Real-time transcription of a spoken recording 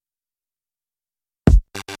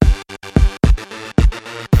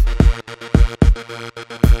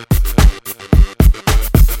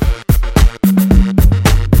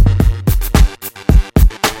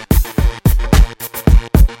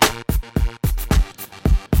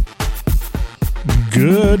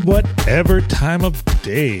Good whatever time of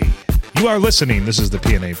day you are listening. This is the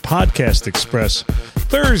PNA Podcast Express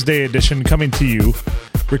Thursday edition coming to you,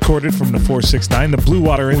 recorded from the 469, the Blue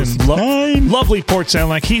Water Inn in lovely Port Sound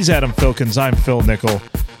Lake. He's Adam Filkins. I'm Phil Nickel.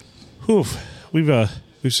 We've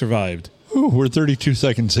survived. Ooh, we're 32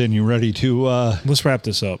 seconds in. You ready to... Let's wrap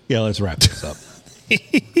this up. Yeah, let's wrap this up.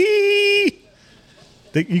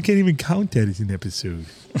 You can't even count that as an episode.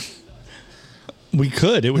 We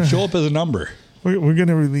could. It would show up as a number. We're going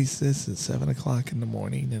to release this at 7 o'clock in the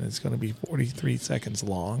morning, and it's going to be 43 seconds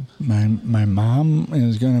long. My mom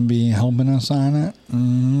is going to be helping us on it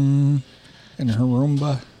in her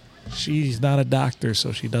Roomba. She's not a doctor,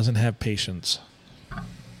 so she doesn't have patience.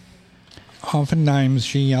 Oftentimes,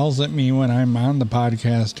 she yells at me when I'm on the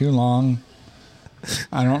podcast too long.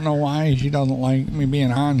 I don't know why she doesn't like me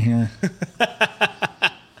being on here.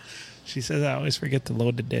 She says I always forget to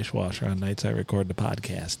load the dishwasher on nights I record the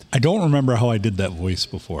podcast. I don't remember how I did that voice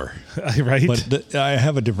before. Right? But I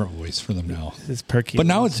have a different voice for them now. It's perky. But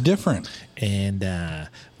now it's different. And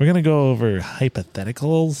we're going to go over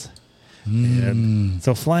hypotheticals. And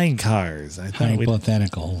so flying cars. I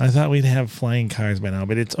thought we'd have flying cars by now,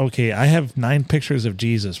 but it's okay. I have 9 pictures of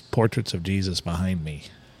Jesus, portraits of Jesus behind me.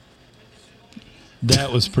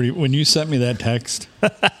 That was pretty... When you sent me that text...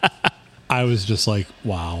 I was just like,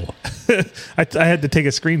 wow. I had to take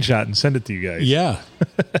a screenshot and send it to you guys. Yeah.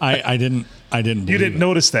 I didn't You didn't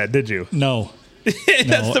notice that, did you? No.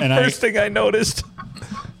 That's the first thing I noticed.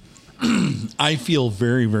 I feel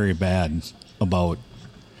very, very bad about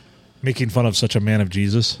making fun of such a man of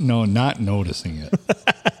Jesus. No, not noticing it.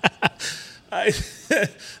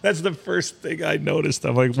 That's the first thing I noticed.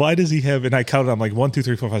 I'm like, why does he have, and I counted, I'm like 1, 2,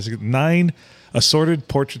 3, 4, 5, 6, 9 assorted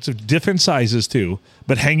portraits of different sizes too,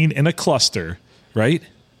 but hanging in a cluster, right?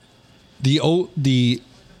 The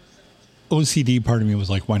OCD part of me was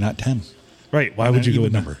like, why not 10? Right. Why would you go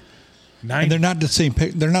with number 9? And they're not the same.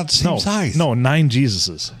 They're not the same size. No, 9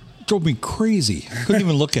 Jesuses. Drove me crazy. I couldn't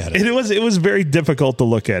even look at it. It was very difficult to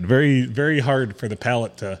look at. Very, very hard for the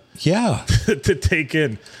palate to to take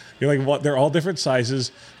in. You're like, what? They're all different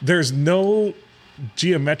sizes. There's no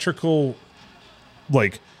geometrical,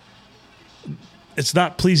 like, it's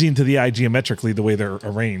not pleasing to the eye geometrically the way they're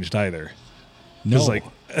arranged either. No.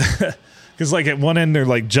 Because like at one end they're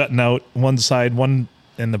like jutting out one side, one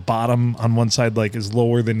and the bottom on one side like is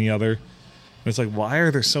lower than the other. And it's like, why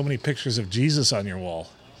are there so many pictures of Jesus on your wall?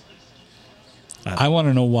 I want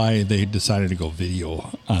to know why they decided to go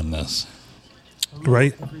video on this. Hello,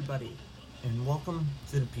 right, everybody, and welcome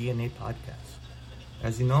to the PNA Podcast.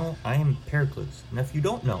 As you know, I am Pericles, and if you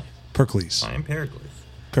don't know, Pericles. I am Pericles.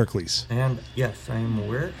 Pericles. And yes, I am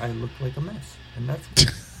aware I look like a mess, and that's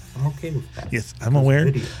good. I'm okay with that. Yes, I'm aware.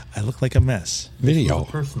 Video. I look like a mess. Video. It's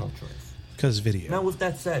a personal choice. Because video. Now, with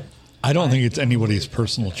that said, I don't think it's anybody's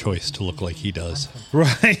personal choice to look like he does.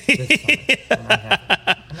 Right.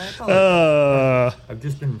 I've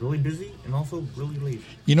just been really busy and also really lazy.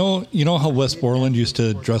 You know how West Borland used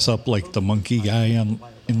to dress up like the monkey guy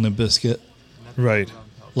in the biscuit? Right.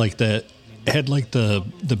 Like that had like the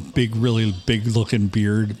big, really big looking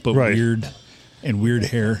beard, but right. weird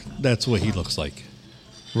hair. That's what he looks like.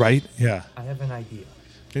 Right? Yeah. I have an idea.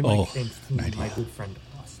 Thanks to my good friend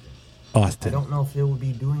Austin. Austin. I don't know if he will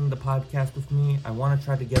be doing the podcast with me. I want to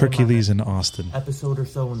try to get Hercules him in Austin. Episode or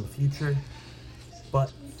so in the future.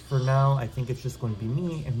 But for now, I think it's just going to be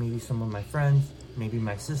me and maybe some of my friends, maybe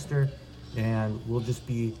my sister, and we'll just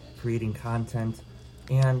be creating content.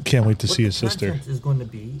 And can't wait to see his sister. What the content is going to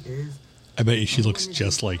be is... I bet you she looks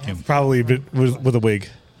just like him. Probably with a wig.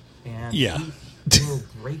 And yeah. we will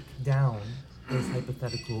break down those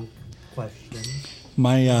hypothetical questions.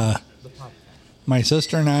 My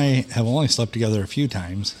sister and I have only slept together a few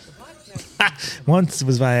times. Once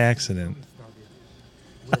was by accident.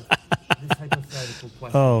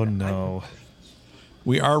 Oh, no.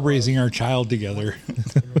 We are raising our child together.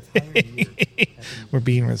 We're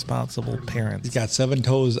being responsible parents. He's got 7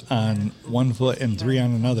 toes on one foot and 3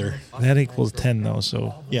 on another. That equals 10, though,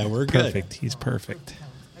 so yeah, we're perfect. Good. He's perfect.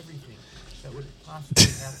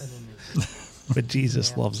 But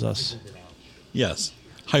Jesus loves us. Yes,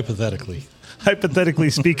 hypothetically. Hypothetically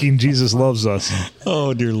speaking, Jesus loves us.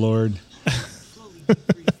 Oh, dear Lord.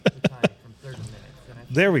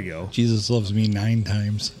 There we go. Jesus loves me 9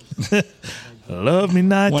 times. Love me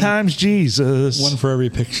 9 times, Jesus. 1 for every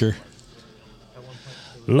picture.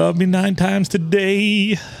 Love me 9 times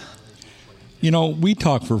today. You know, we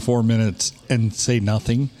talk for 4 minutes and say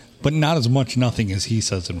nothing, but not as much nothing as he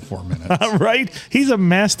says in 4 minutes. Right? He's a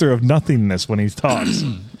master of nothingness when he talks.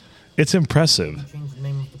 It's impressive. Change the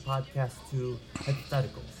name of the podcast to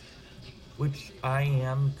Hypotheticals, which I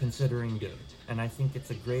am considering doing. and I think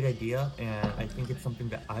it's a great idea, and I think it's something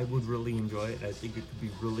that I would really enjoy. I think it could be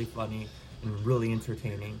really funny and really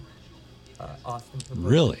entertaining. Austin proposed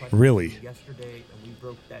Really? a question Really? to me yesterday, and we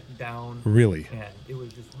broke that down. Really? And it was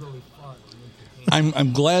just really fun and entertaining.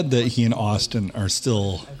 I'm glad that he and Austin are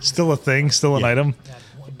still. Still a thing, still an Yeah. item.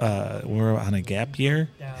 We're on a gap year,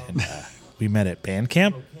 and we met at band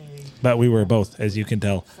camp, but we were both, as you can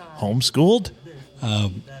tell, homeschooled.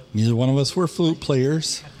 Neither one of us were flute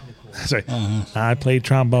players. Sorry. I played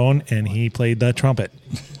trombone, and he played the trumpet.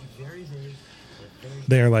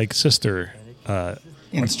 They're like sister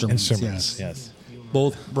instruments. Yes.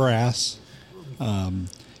 Both brass.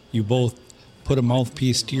 You both put a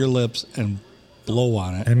mouthpiece to your lips and blow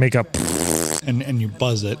on it, And make up. and you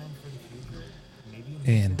buzz it.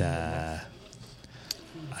 And I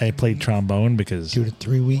played trombone because 2 to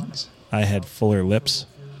 3 weeks. I had fuller lips.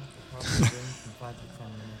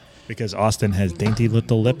 Because Austin has dainty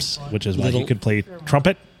little lips, which is why he Little- could play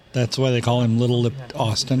trumpet. That's why they call him Little Lipped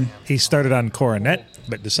Austin. He started on cornet,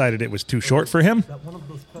 but decided it was too short for him.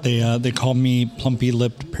 They call me Plumpy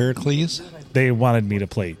Lipped Pericles. They wanted me to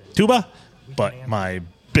play tuba, but my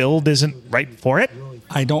build isn't right for it.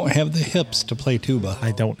 I don't have the hips to play tuba.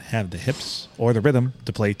 I don't have the hips or the rhythm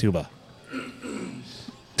to play tuba.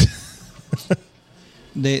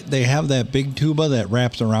 They have that big tuba that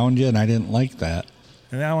wraps around you, and I didn't like that.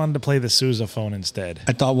 And I wanted to play the sousaphone instead.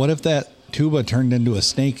 I thought, what if that tuba turned into a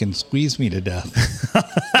snake and squeezed me to death?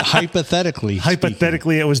 Hypothetically.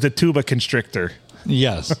 Hypothetically, it was the tuba constrictor. speaking.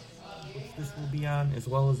 Yes. This will be on, as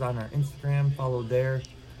well as on our Instagram. Follow there,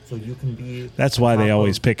 so you can be. That's why they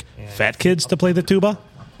always pick fat kids to play the tuba,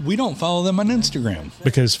 We don't follow them on Instagram.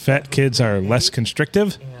 because fat kids are less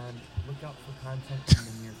constrictive. And look out for content in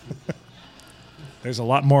the near future. There's a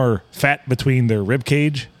lot more fat between their rib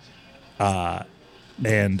cage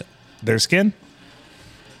and their skin.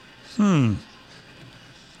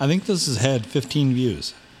 I think this has had 15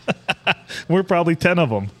 views. We're probably 10 of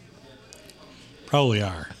them. Probably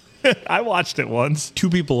are. I watched it once. 2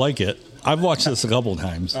 people like it. I've watched this a couple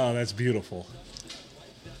times. Oh, that's beautiful.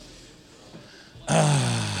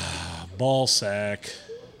 Ball sack.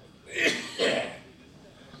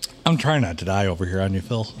 I'm trying not to die over here on you,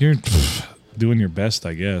 Phil. You're doing your best,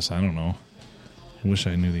 I guess. I don't know. I wish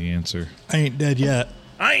I knew the answer. I ain't dead yet.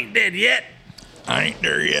 I ain't dead yet. I ain't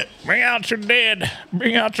there yet. Bring out your dead.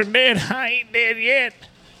 Bring out your dead. I ain't dead yet.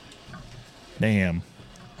 Damn.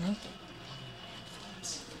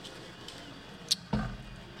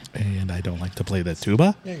 And I don't like to play the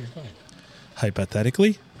tuba, Yeah, you're fine.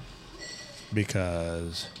 hypothetically,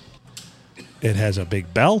 because it has a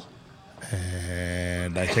big bell,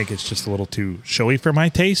 and I think it's just a little too showy for my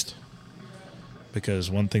taste.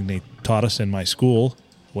 Because one thing they taught us in my school,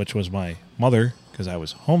 which was my mother, because I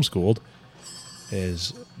was homeschooled,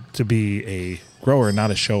 is to be a grower,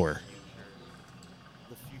 not a shower.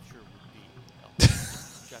 The future would be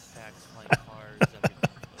jetpacks, flying cars, everything.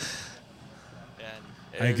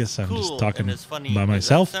 And I as guess I'm just cool talking and as funny by as that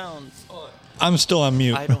myself. sounds, I'm still on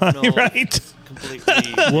mute. I don't know. if Right. it's completely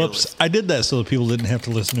Whoops. realistic. I did that so that people didn't have to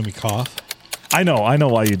listen to me cough. I know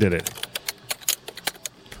why you did it.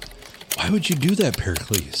 Why would you do that,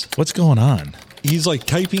 Pericles? What's going on? He's like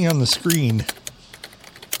typing on the screen,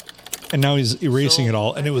 and now he's erasing it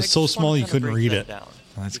all, and it was so just small wanna you kinda couldn't break read that it. down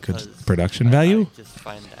Well, that's good because production value. I just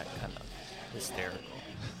find that kind of hysterical.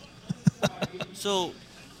 So,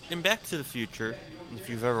 in Back to the Future, if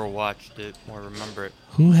you've ever watched it or remember it,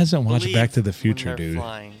 Who hasn't watched believe Back to the when Future, they're dude?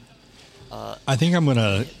 flying, I think I'm going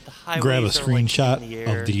to the highways grab a are, like, in screenshot the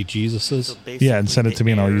air. of the Jesuses. So Yeah, and send it basically to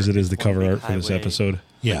me, and I'll the use it as the air is one cover big art for this highway. episode.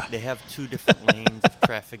 Yeah. They have 2 different lanes of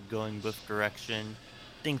traffic going both direction.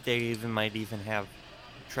 I think they might even have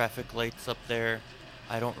traffic lights up there.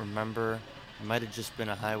 I don't remember. It might have just been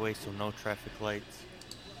a highway, so no traffic lights.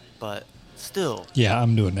 But still. Yeah,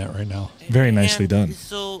 I'm doing that right now. Very nicely done.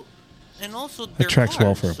 So, and also That tracks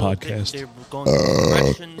well for a so podcast. They're going both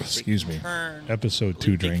directions, they Excuse can me. turn, Episode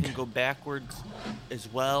 2 they drink. can go backwards as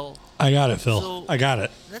well. I got it, Phil. So- I got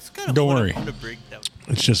it. That's kind of Don't what worry. I want to break down.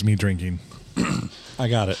 It's just me drinking. I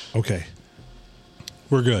got it. Okay,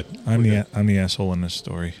 We're good. I'm the asshole in this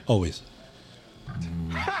story. Always.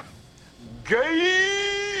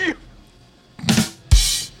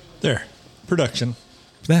 There. Production.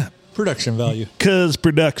 That Production value. cuz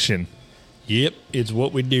production. Yep, it's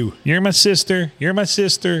what we do. You're my sister. You're my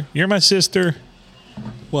sister. You're my sister.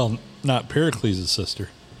 Well, not Pericles' sister.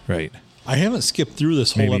 Right. I haven't skipped through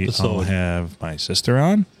this whole Maybe I'll episode. have my sister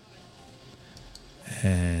on,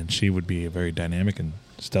 and she would be a very dynamic and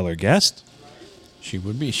stellar guest. She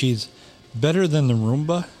would be. She's better than the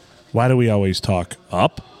Roomba. Why do we always talk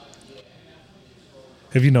up?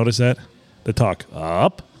 Have you noticed that? to talk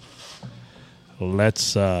up.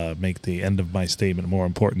 Let's make the end of my statement more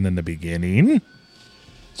important than the beginning.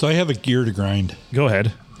 So I have a gear to grind. Go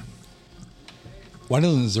ahead. Why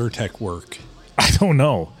doesn't Zyrtec work? I don't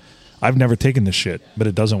know. I've never taken this shit, but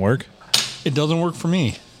it doesn't work. It doesn't work for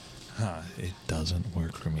me. It doesn't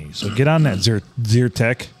work for me. So get on that,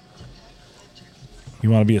 Zyrtec. You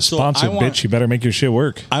want to be a sponsor, bitch? You better make your shit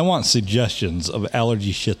work. I want suggestions of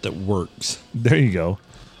allergy shit that works. There you go.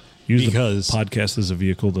 Use Because- the podcast as a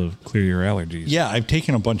vehicle to clear your allergies. Yeah, I've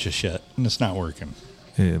taken a bunch of shit, and it's not working.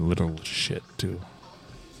 Literal shit, too.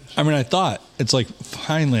 I mean, I thought, it's like,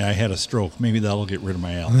 finally I had a stroke. Maybe that'll get rid of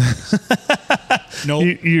my allergies. No.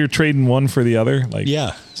 You're trading one for the other? Like,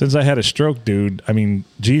 Yeah. Since I had a stroke, dude, I mean,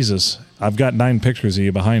 Jesus, I've got 9 pictures of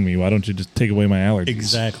you behind me. Why don't you just take away my allergies?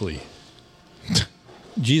 Exactly.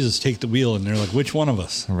 Jesus, take the wheel, and they're like, which one of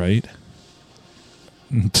us? Right?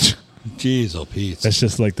 Jeez, oh, Pete. That's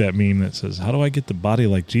just like that meme that says, how do I get the body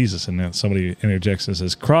like Jesus? And then somebody interjects and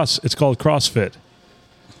says, it's called CrossFit.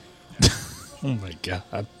 Oh, my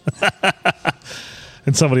God.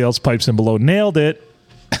 And somebody else pipes in below, nailed it.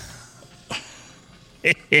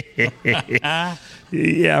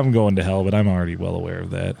 Yeah, I'm going to hell, but I'm already well aware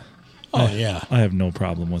of that. Oh, yeah. I have no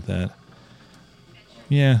problem with that.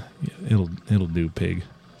 Yeah, it'll do, pig.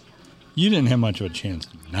 You didn't have much of a chance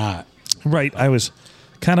to not. Right, I was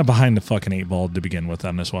kind of behind the fucking 8 ball to begin with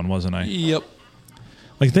on this one, wasn't I? Yep.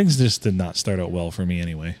 Like, things just did not start out well for me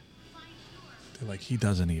anyway. They're like, he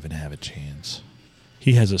doesn't even have a chance.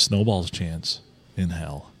 He has a snowball's chance in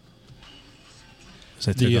hell. As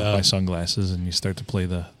I take off my sunglasses and you start to play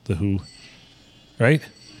the Who. Right?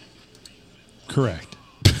 Correct.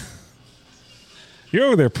 You're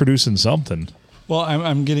over there producing something. Well,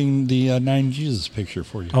 I'm getting the 9 Jesus picture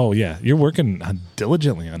for you. Oh, yeah. You're working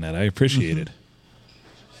diligently on that. I appreciate it.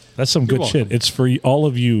 That's some good shit. It's for all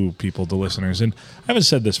of you people, the listeners. And I haven't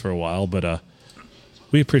said this for a while, but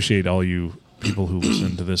we appreciate all you people who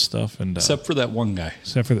listen to this stuff. And Except for that one guy.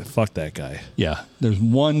 except for that, fuck that guy. Yeah. There's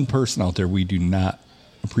one person out there we do not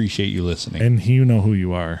appreciate you listening. And you know who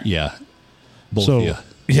you are. Yeah. Both of you.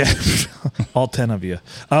 Yeah, all 10 of you.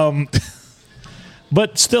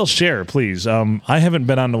 But still share, please. I haven't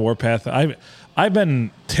been on the warpath. I've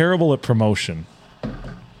been terrible at promotion.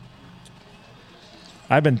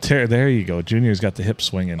 There you go. Junior's got the hip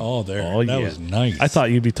swinging. Oh, there. Oh, That yeah. was nice. I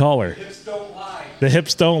thought you'd be taller. Hips don't lie. The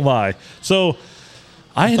hips don't lie. So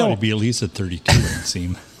I thought he'd be at least at 32, it would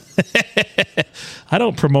seem. I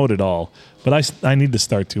don't promote it all, but I need to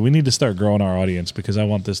start to. We need to start growing our audience because I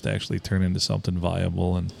want this to actually turn into something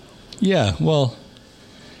viable. And Yeah, well,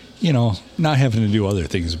 not having to do other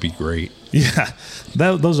things would be great. yeah,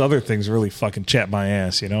 those other things really fucking chat my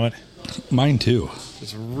ass. You know what? Mine too.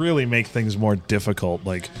 Just really make things more difficult.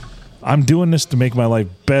 Like, I'm doing this to make my life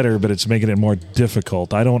better, but it's making it more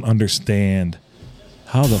difficult. I don't understand.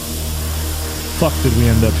 How the fuck did we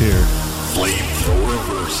end up here? Flamethrower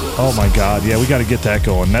versus. Oh my god, yeah, we got to get that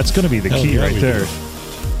going. That's going to be the Hell key yeah, right we there. do.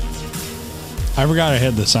 I forgot I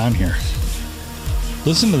had this on here.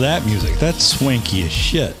 Listen to that music. That's swanky as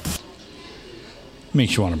shit.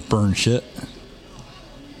 Makes you want to burn shit.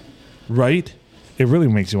 Right? It really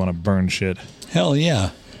makes you want to burn shit. Hell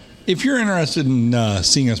yeah. If you're interested in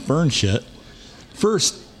seeing us burn shit,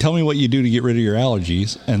 first tell me what you do to get rid of your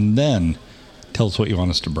allergies, and then tell us what you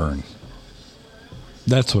want us to burn.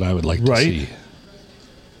 That's what I would like to Right. see.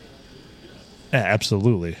 Yeah,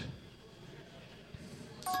 absolutely.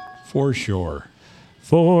 For sure.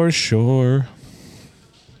 For sure.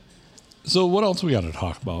 So what else we got to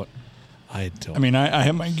talk about? I don't. I mean, I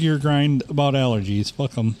have my gear grind about allergies.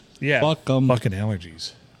 Fuck them. yeah. Fuck them. Fucking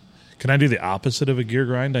allergies. Can I do the opposite of a gear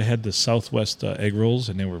grind? I had the Southwest egg rolls,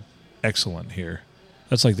 and they were excellent here.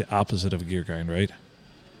 That's like the opposite of a gear grind, right?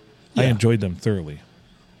 I Yeah. enjoyed them thoroughly.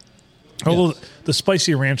 Although the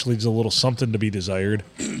spicy ranch leaves a little something to be desired.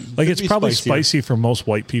 Like, it's be probably spicier. spicy for most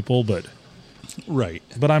white people, but Right.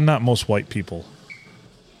 I'm not most white people.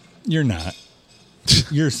 You're not.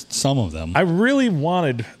 You're some of them. I really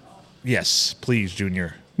wanted, yes, please,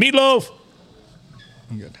 Junior. Meatloaf!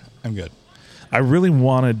 I'm good. I'm good. I really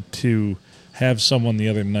wanted to have someone the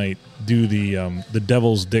other night do the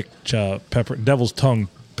devil's devil's tongue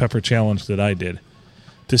pepper challenge that I did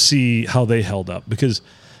to see how they held up, because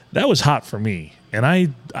that was hot for me, and I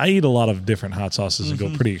eat a lot of different hot sauces that go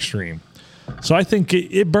pretty extreme. So I think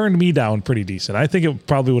it burned me down pretty decent. I think it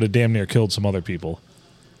probably would have damn near killed some other people.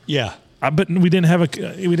 Yeah. But we didn't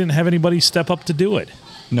have anybody step up to do it.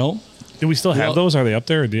 No. Do we still have Well, those? Are they up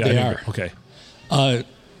there? Or they are. Okay.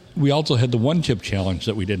 We also had the one chip challenge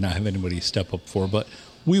that we did not have anybody step up for, but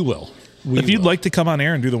we will. If you'd like to come on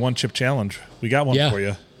air and do the one chip challenge, we got one for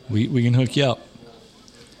you. We can hook you up.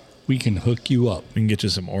 We can hook you up. We can get you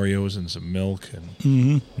some Oreos and some milk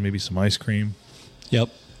and maybe some ice cream. Yep.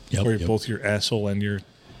 Or both your asshole and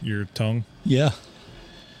your tongue. Yeah.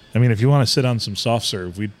 I mean, if you want to sit on some soft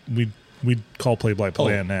serve, we'd call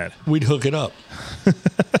play-by-play on that. We'd hook it up.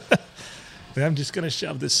 I'm just going to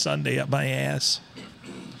shove this sundae up my ass.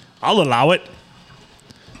 I'll allow it.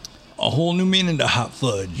 A whole new meaning to hot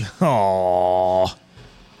fudge. Aww.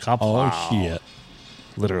 Oh, shit.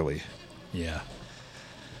 Literally. Yeah.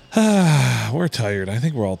 We're tired. I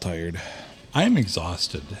think we're all tired. I'm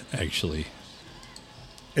exhausted, actually.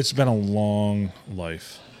 It's been a long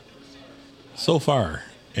life. So far,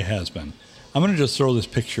 it has been. I'm going to just throw this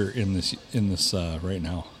picture in this right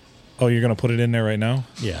now. Oh, you're going to put it in there right now?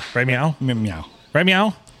 Yeah. Right meow? Meow. Right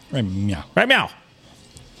meow? Right meow. Right meow.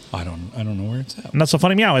 I don't know where it's at. Not so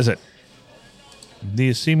funny meow, is it? Do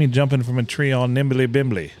you see me jumping from a tree all nimbly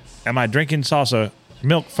bimbly? Am I drinking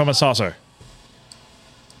milk from a saucer?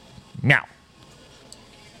 Meow.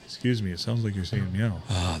 Excuse me, it sounds like you're saying meow.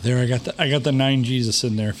 There, I got the 9 Jesus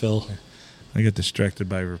in there, Phil. I get distracted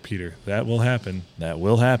by a repeater. That will happen. That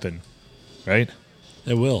will happen. Right?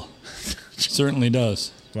 It will. Certainly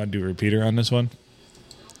does. You want to do a repeater on this one?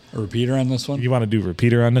 A repeater on this one? You want to do a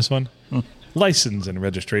repeater on this one? License and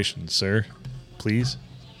registration, sir. Please.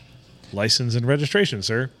 License and registration,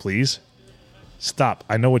 sir. Please. Stop.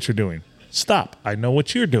 I know what you're doing. Stop. I know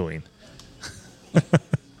what you're doing.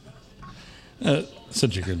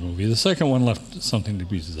 Such a good movie. The second one left something to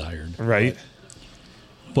be desired. Right.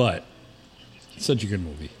 But such a good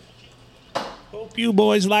movie. Hope you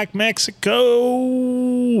boys like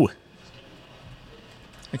Mexico.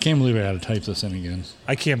 I can't believe I had to type this in again.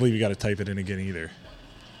 I can't believe you got to type it in again either.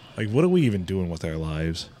 Like, what are we even doing with our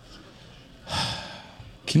lives?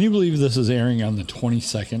 Can you believe this is airing on the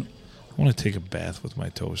 22nd? I want to take a bath with my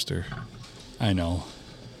toaster. I know.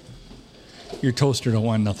 Your toaster don't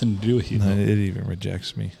want nothing to do with you. No, it even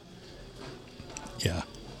rejects me. Yeah.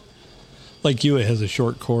 Like you, it has a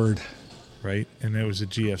short cord. Right? And it was a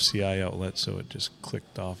GFCI outlet, so it just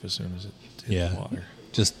clicked off as soon as it hit the water.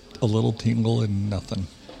 Just a little tingle and nothing.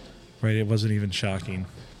 Right? It wasn't even shocking.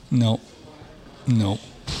 Nope. I'm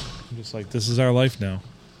just like, this is our life now.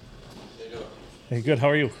 Hey, good. How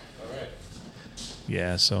are you? All right.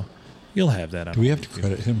 Yeah, so you'll have that on. Do we have to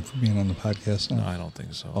credit him for being on the podcast now? No, I don't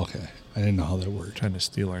think so. Okay. I didn't know how that worked. Trying to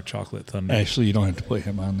steal our chocolate thunder. Actually, you don't have to put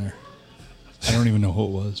him on there. I don't even know who it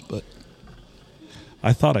was, but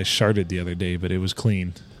I thought I sharted the other day, but it was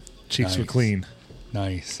clean. Cheeks were Nice. clean.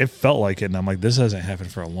 nice. It felt like it, and I'm like, this hasn't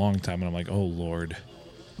happened for a long time. And I'm like, oh, Lord.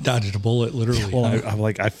 Dodged a bullet, literally. Well, I'm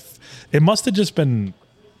like, it must have just been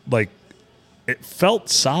like, it felt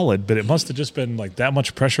solid, but it must have just been like that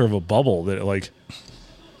much pressure of a bubble that it like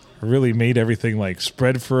really made everything like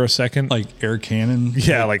spread for a second. like air cannon.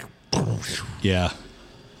 Yeah, like, Yeah.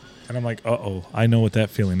 and I'm like, uh-oh, I know what that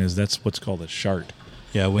feeling is. That's what's called a shart.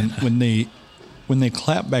 Yeah, when they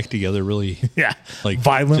clap back together really Yeah, like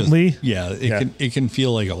violently. just- it can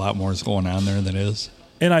feel like a lot more is going on there than is.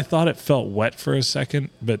 And I thought it felt wet for a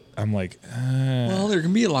second, but I'm like, Well, there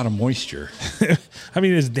can be a lot of moisture. I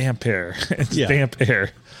mean, it's damp air. It's Yeah. damp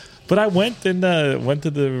air. But I went to the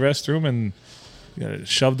restroom and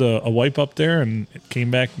shoved a wipe up there, and it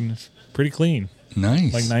came back and it's pretty clean,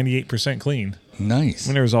 Nice. like 98% clean. Nice. I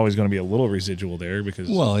mean, there was always going to be a little residual there because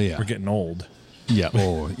yeah. we're getting old. Yeah.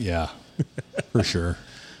 Oh, yeah. For sure.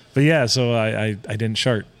 But yeah, so I didn't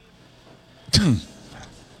shart.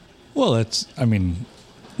 Well,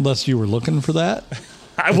 unless you were looking for that,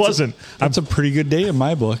 I wasn't. that's a pretty good day in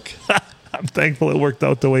my book. I'm thankful it worked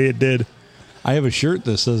out the way it did. I have a shirt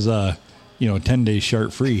that says, 10 days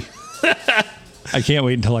shart free. I can't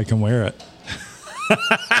wait until I can wear it.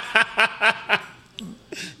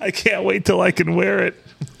 I can't wait till I can wear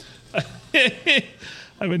it.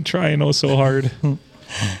 I've been trying so hard.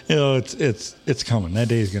 It's coming. That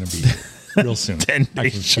day is going to be real soon. 10 I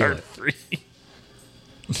days can feel shart it. free.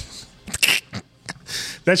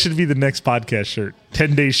 That should be the next podcast shirt.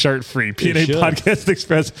 10 days shart free. PNA should. Podcast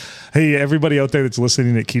Express. Hey, everybody out there that's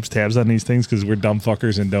listening that keeps tabs on these things because we're dumb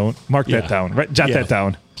fuckers and don't. Mark that Yeah. down. Right? Jot Yeah. that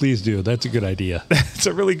down. Please do. That's a good idea. It's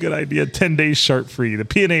a really good idea. 10 days shart free. The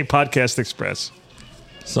PNA Podcast Express.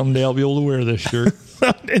 Someday I'll be able to wear this shirt.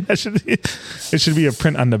 It should be a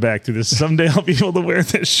print on the back to this. Someday I'll be able to wear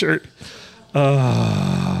this shirt.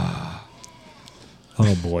 Oh,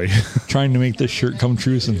 boy. Trying to make this shirt come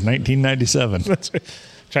true since 1997. That's right.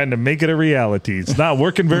 Trying to make it a reality. It's not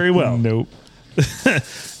working very well. Nope.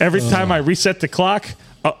 Every time I reset the clock,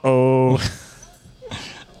 uh-oh.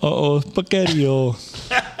 Spaghetti-o.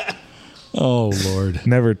 Oh, Lord.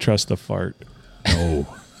 Never trust a fart. No.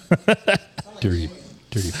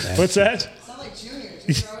 Dirty bastard. What's that? Sound like Junior.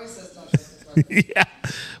 Junior always says don't trust the clerk. Yeah,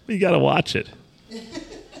 we got to watch it.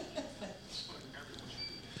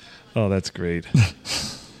 Oh, that's great.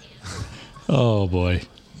 Oh, boy.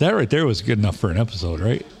 That right there was good enough for an episode,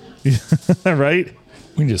 right? Right?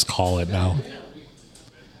 We can just call it now.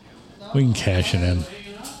 We can cash it in.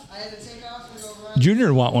 I had to take off and go run. Junior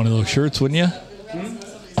would want one of those shirts, wouldn't you?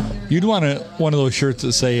 You'd want one of those shirts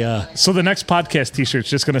that say So the next podcast T-shirt's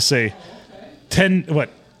just going to say 10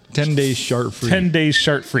 days shark free. 10 days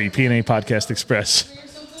shark free. PNA Podcast Express.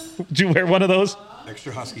 Would you wear one of those?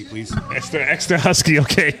 Extra husky, please. Extra husky.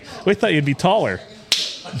 Okay. We thought you'd be taller.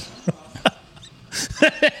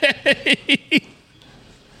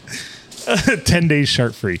 10 days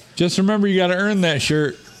shark free. Just remember, you got to earn that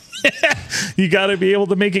shirt. You got to be able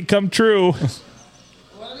to make it come true.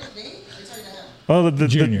 What did it be? Are you talking to him? Well,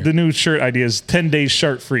 Junior. the new shirt idea is 10 days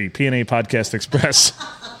shark free. PNA Podcast Express.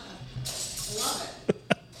 Love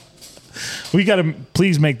it. We got to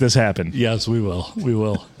please make this happen. Yes, we will. We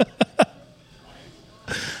will.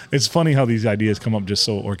 It's funny how these ideas come up just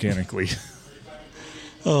so organically.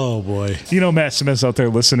 Oh, boy. You know, Matt Smith's out there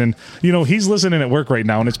listening. You know, he's listening at work right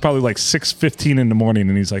now, and it's probably like 6:15 in the morning,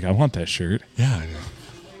 and he's like, "I want that shirt." Yeah,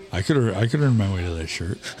 I could earn my way to that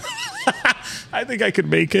shirt. I think I could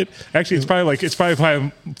make it. Actually, it's probably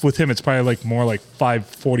with him. It's probably like more like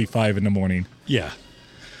 5:45 in the morning. Yeah.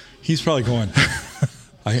 He's probably going,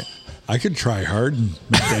 I could try hard and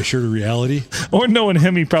make that shirt a reality. Or knowing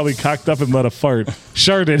him, he probably cocked up and let a fart,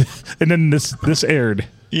 sharted, and then this aired.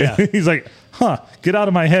 Yeah. He's like, "Huh? Get out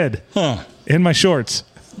of my head, Huh. in my shorts."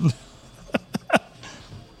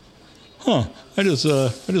 Huh. I just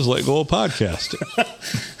let go of podcast.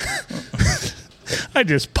 I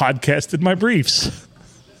just podcasted my briefs.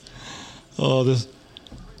 Oh,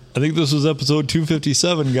 I think this was episode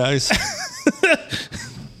 257, guys.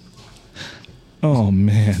 Oh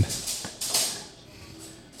man.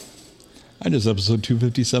 I just episode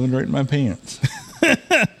 257 right in my pants.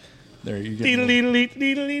 There you go.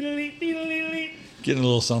 Getting a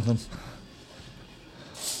little something.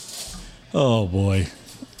 Oh boy.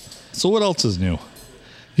 So what else is new?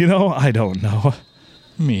 You know, I don't know.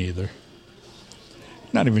 Me either.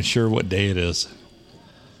 Not even sure what day it is.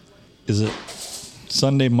 Is it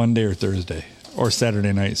Sunday, Monday, or Thursday? Or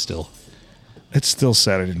Saturday night still? It's still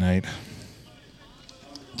Saturday night.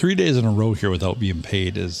 3 days in a row here without being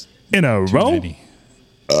paid is In a too row? many.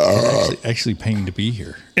 Actually paying to be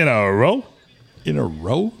here. In a row? In a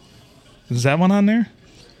row? Is that one on there?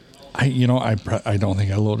 I don't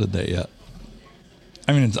think I loaded that yet.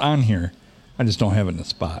 I mean, it's on here. I just don't have it in a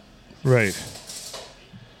spot. Right.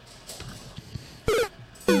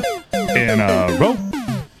 In a row?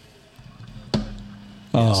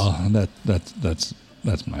 Oh,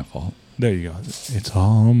 that's my fault. There you go. It's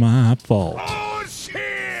all my fault. Oh,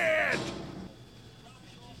 shit!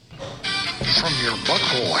 From your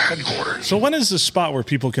butthole headquarters. So when is the spot where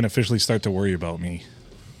people can officially start to worry about me?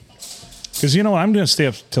 Because you know what? I'm going to stay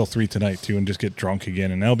up till 3 tonight, too, and just get drunk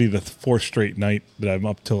again. And that'll be the 4th straight night that I'm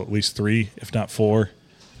up till at least 3, if not 4,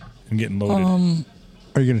 and getting loaded.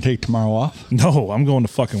 Are you going to take tomorrow off? No, I'm going to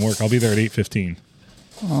fucking work. I'll be there at 8:15.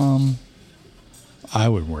 I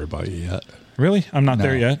wouldn't worry about you yet. Really? I'm not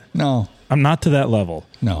there yet? No. I'm not to that level.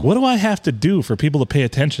 No. What do I have to do for people to pay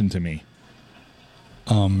attention to me?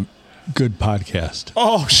 Good podcast.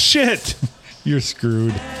 Oh, shit. You're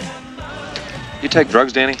screwed. You take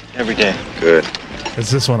drugs, Danny? Every day. Good. It's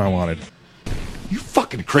this one I wanted. You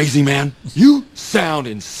fucking crazy, man. You sound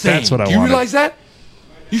insane. That's what I Do you wanted. realize that?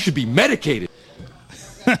 You should be medicated.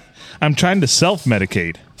 I'm trying to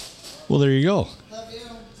self-medicate. Well, there you go. Love you.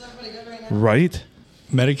 Is everybody good right now? Right?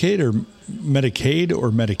 Medicaid or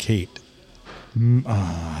Medicate?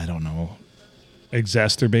 I don't know.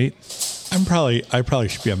 Exacerbate? I probably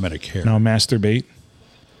should be on Medicare. No, masturbate?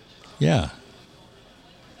 Yeah.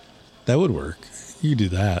 That would work. You do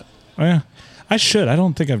that. Oh, yeah. I should. I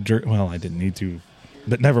don't think I've jerked. Well, I didn't need to,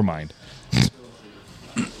 but never mind.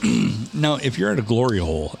 Now, if you're at a glory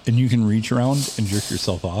hole and you can reach around and jerk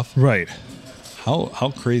yourself off, Right.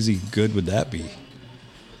 how crazy good would that be?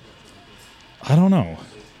 I don't know.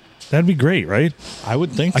 That'd be great, right? I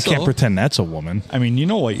would think I so. can't pretend that's a woman. I mean, you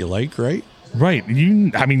know what you like, right? Right.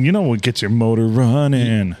 You know what gets your motor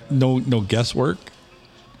running. No guesswork.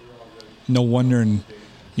 No wondering,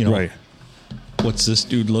 Right. what's this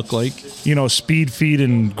dude look like? You know, speed, feed,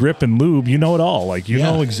 and grip and lube. You know it all. Like, you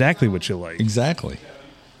Yeah. know exactly what you like. Exactly.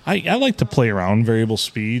 I like to play around variable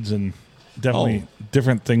speeds and definitely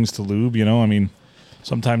different things to lube. You know, I mean,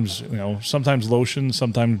 sometimes lotion,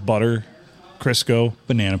 sometimes butter, Crisco.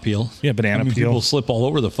 Banana peel. Yeah, banana I mean, peel. People slip all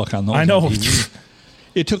over the fuck on those. I know. on TV.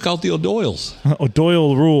 It took out the O'Doyles.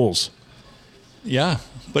 O'Doyle rules. Yeah,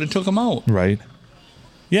 but it took them out. Right.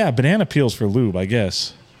 Yeah, banana peels for lube, I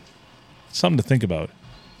guess. Something to think about.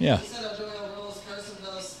 Yeah. He said O'Doyle rules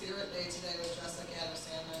Carsonville's Spirit Day today was dressed like Adam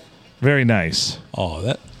Sandler. Very nice. Oh,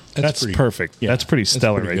 That's pretty, perfect. yeah, that's pretty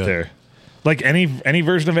stellar pretty right good. there. Like any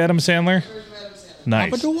version of Adam Sandler? Version of Adam Sandler.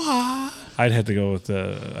 Nice. Abadua. I'd have to go with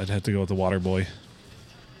the Water Boy.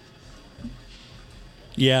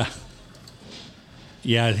 Yeah.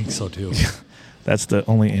 Yeah, I think so too. That's the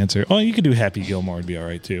only answer. Oh, you could do Happy Gilmore. It'd be all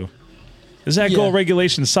right too. Is that goal Yeah.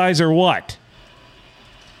 regulation size or what?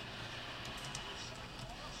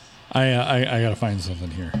 I gotta find something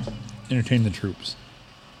here. Entertain the troops.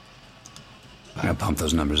 I gotta pump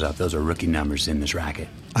those numbers up. Those are rookie numbers in this racket.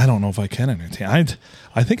 I don't know if I can entertain.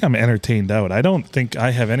 I think I'm entertained out. I don't think I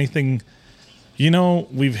have anything. You know,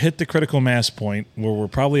 we've hit the critical mass point where we're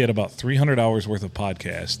probably at about 300 hours worth of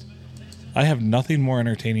podcast. I have nothing more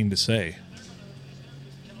entertaining to say.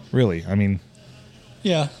 Really, I mean,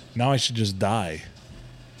 Yeah, now I should just die.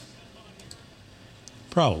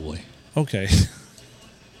 probably. Okay.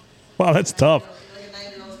 Wow, that's tough. Like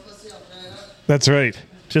a 9-year-old pussy, I'll dry it up. That's right.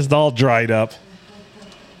 Just all dried up,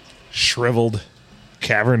 shriveled,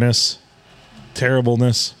 cavernous,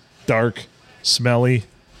 terribleness, dark, smelly.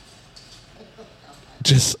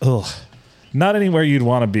 Just, ugh. Not anywhere you'd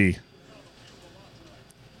want to be.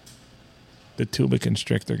 The tuba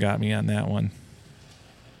constrictor got me on that one.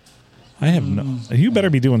 I have no. You better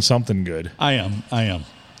be doing something good. I am.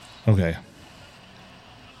 Okay.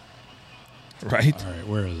 Right? All right,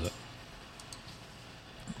 where is it?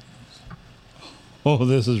 Oh,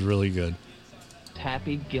 this is really good.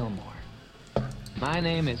 Happy Gilmore. My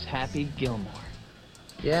name is Happy Gilmore.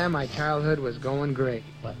 Yeah, my childhood was going great,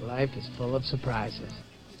 but life is full of surprises.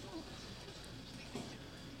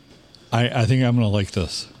 I think I'm gonna like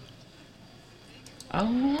this. I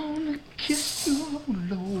wanna kiss you all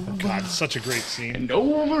over God, such a great scene. and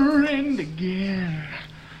over and again.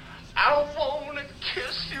 I wanna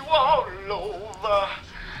kiss you all over.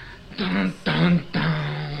 Dun dun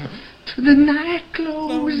dun. To the night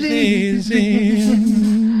closes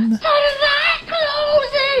in. To the night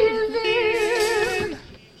closes in.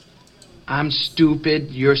 I'm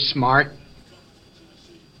stupid. You're smart.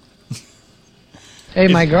 Hey,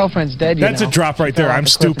 my girlfriend's dead. That's a drop right there. I'm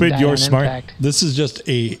stupid. You're smart. This is just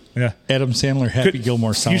a Yeah. Adam Sandler Happy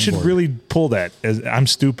Gilmore soundboard. You should really pull that. As I'm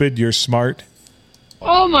stupid, you're smart.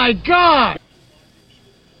 Oh my God!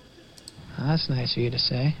 That's nice of you to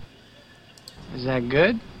say. Is that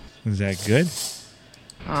good? Is that good?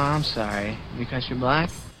 Oh, I'm sorry. Because you're black?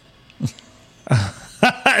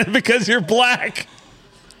 Because you're black.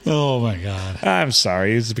 Oh my God. I'm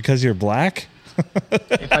sorry. Is it because you're black?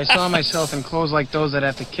 If I saw myself in clothes like those, I'd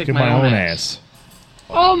have to kick Get my own ass.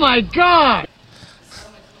 Oh my God!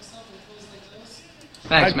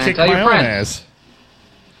 Thanks, I'd man. kick Tell my your own friends. ass.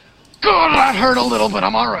 God, that hurt a little, but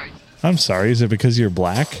I'm all right. I'm sorry. Is it because you're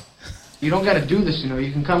black? You don't got to do this, you know.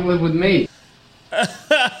 You can come live with me.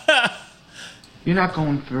 You're not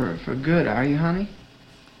going for good, are you, honey?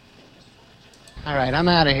 All right, I'm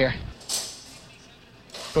out of here.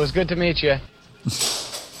 It was good to meet you.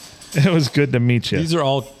 It was good to meet you. These are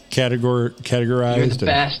all categorized. You're the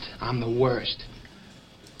best. I'm the worst.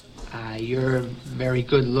 You're very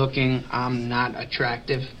good looking. I'm not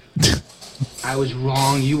attractive. I was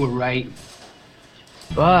wrong. You were right.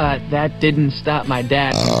 But that didn't stop my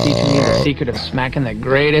dad from teaching me the secret of smacking the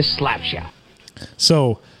greatest slap shot.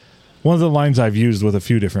 So, one of the lines I've used with a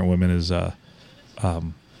few different women is the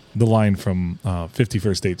line from 50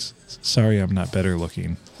 First Dates. Sorry, I'm not better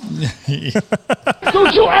looking.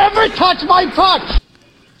 Don't you ever touch my touch!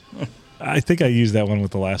 I think I used that one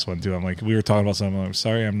with the last one too. I'm like, we were talking about something. I'm like,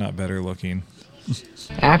 sorry, I'm not better looking.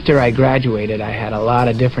 After I graduated, I had a lot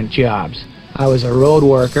of different jobs. I was a road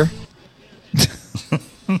worker.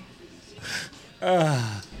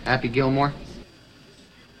 Happy Gilmore?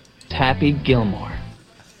 Happy Gilmore.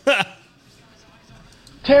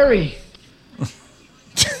 Terry!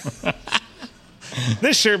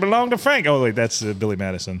 This shirt belonged to Frank. Oh, wait, that's Billy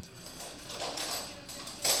Madison.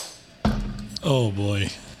 Oh boy,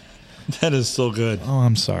 that is so good. Oh,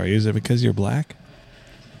 I'm sorry. Is it because you're black?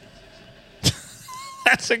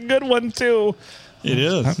 That's a good one, too. It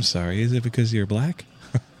is. I'm sorry. Is it because you're black?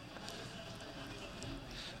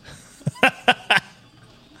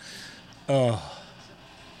 Oh.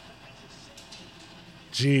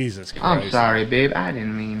 Jesus Christ. I'm sorry, babe. I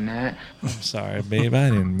didn't mean that. I'm sorry, babe. I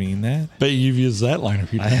didn't mean that. Bet you've used that line a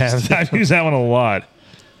few I times. have. I've used that one a lot.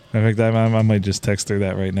 In fact, I might just text her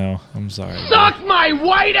that right now. I'm sorry. Suck my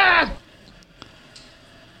white ass!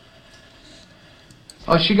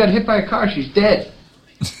 Oh, she got hit by a car. She's dead.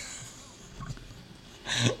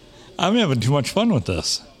 I'm having too much fun with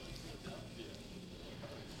this.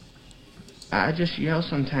 I just yell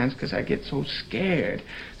sometimes because I get so scared.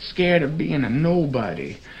 Scared of being a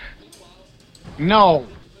nobody. No.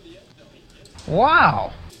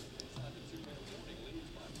 Wow.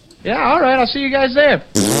 Yeah, all right. I'll see you guys there.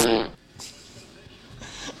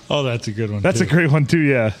 Oh, that's a good one. That's a great one too.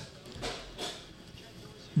 Yeah.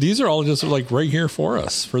 These are all just like right here for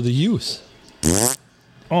us for the use.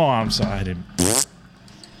 Oh, I'm sorry. I didn't.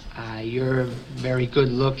 You're very good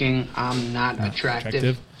looking. I'm not attractive.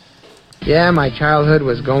 Attractive. Yeah, my childhood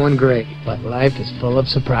was going great, but life is full of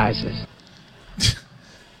surprises.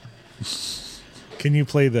 Can you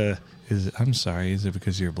play the? I'm sorry. Is it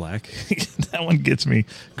because you're black? That one gets me,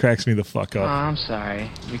 cracks me the fuck Oh, up. I'm sorry.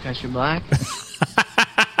 Because you're black?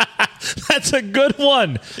 That's a good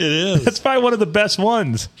one. It is. That's probably one of the best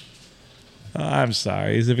ones. I'm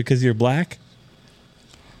sorry. Is it because you're black?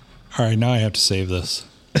 All right, now I have to save this.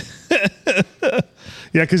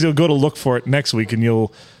 Yeah, because you'll go to look for it next week and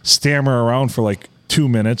you'll stammer around for like 2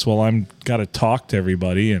 minutes while I'm got to talk to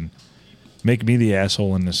everybody and make me the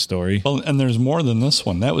asshole in this story. Well, and there's more than this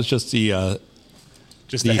one. That was just the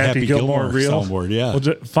Happy Gilmore reel soundboard. Yeah.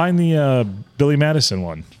 Well, find the Billy Madison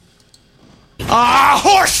one. Ah,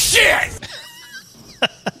 horse shit!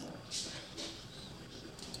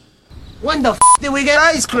 When the f*** did we get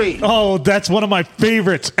ice cream? Oh, that's one of my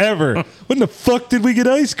favorites ever. When the fuck did we get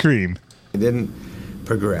ice cream? It didn't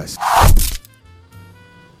progress.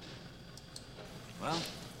 Well,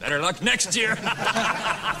 better luck next year.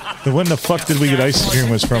 The when the fuck did we get ice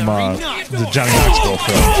cream was from the Johnny Knoxville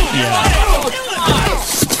film. Yeah.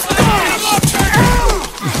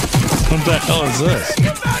 What the hell is this?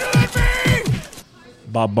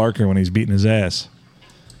 Bob Barker when he's beating his ass.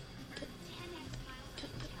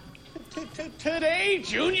 Today,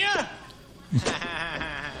 Junior?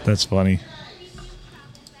 That's funny.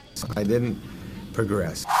 I didn't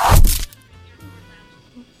progress.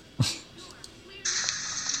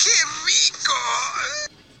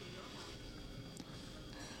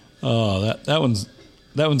 Oh, that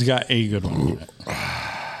one's got a good one.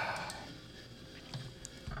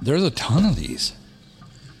 There's a ton of these.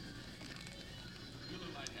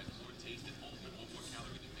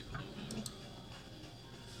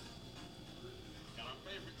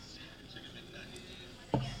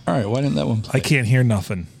 All right, why didn't that one play? I can't hear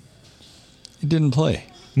nothing. It didn't play.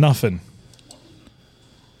 Nothing.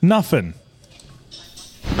 Nothing.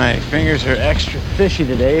 My fingers are extra fishy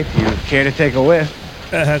today, if you care to take a whiff.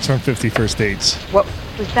 That's from 50 First Dates. What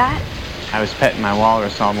was that? I was petting my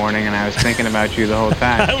walrus all morning, and I was thinking about you the whole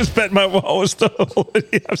time. I was petting my walrus the whole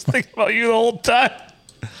I was thinking about you the whole time.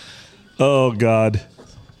 Oh, God.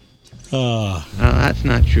 Well, that's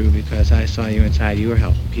not true, because I saw you inside. You were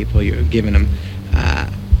helping people. You were giving them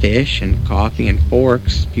fish and coffee and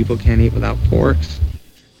forks. People can't eat without forks.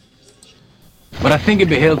 But I think it'd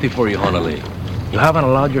be healthy for you, Honolulu. You haven't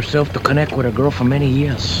allowed yourself to connect with a girl for many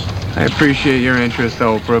years. I appreciate your interest,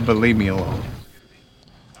 Oprah, but leave me alone.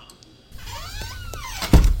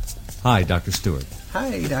 Hi, Dr. Stewart.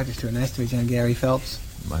 Hi, Dr. Stewart. Nice to meet you. I'm Gary Phelps.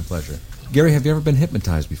 My pleasure. Gary, have you ever been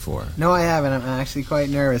hypnotized before? No, I haven't. I'm actually quite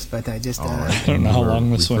nervous, but I just... I don't know how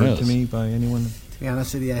long this one is. To me by anyone? To be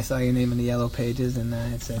honest with you, I saw your name in the yellow pages, and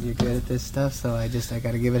it said you're good at this stuff, so I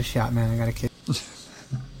got to give it a shot, man. I got to kick.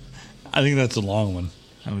 I think that's a long one.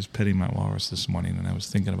 I was petting my walrus this morning, and I was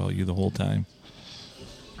thinking about you the whole time.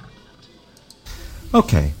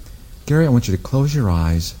 Okay. Gary, I want you to close your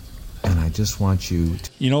eyes, and I just want you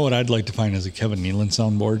to... You know what I'd like to find is a Kevin Nealon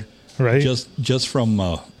soundboard? Right. Just from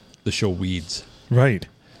the show Weeds. Right.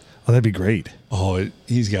 Oh, that'd be great. Oh,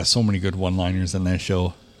 he's got so many good one-liners in that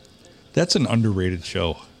show. That's an underrated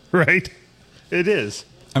show. Right. It is.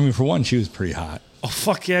 I mean, for one, she was pretty hot. Oh,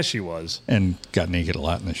 fuck yeah, she was. And got naked a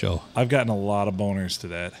lot in the show. I've gotten a lot of boners to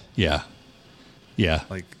that. Yeah. Yeah.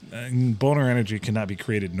 Like, boner energy cannot be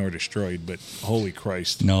created nor destroyed, but holy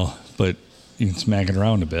Christ. No, but you can smack it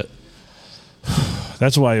around a bit.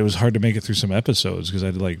 That's why it was hard to make it through some episodes, because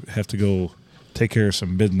I'd have to go take care of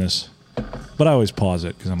some business. But I always pause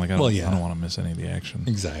it, because I'm like, I don't want to miss any of the action.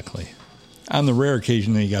 Exactly. On the rare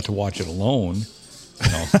occasion that you got to watch it alone.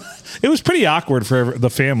 You know. It was pretty awkward for the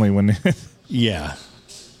family when... Yeah.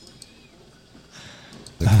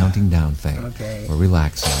 The counting down thing. Okay. We're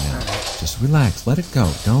relaxing now. Just relax. Let it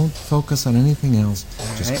go. Don't focus on anything else.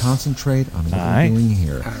 Just concentrate on what we're doing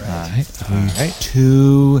here. All right. 3,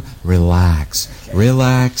 2, relax. Okay.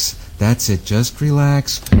 Relax. That's it. Just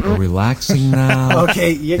relax. We're relaxing now.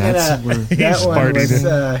 Okay, you're that one was,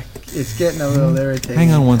 it's getting a little irritating.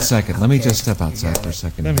 Hang on 1 second. Let me just step outside for a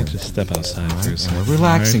second. Let me just step outside for a second. We're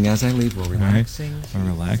relaxing as I leave. We're relaxing. We're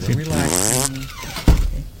relaxing. We're relaxing.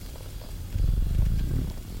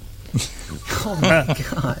 Oh my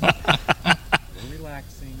god.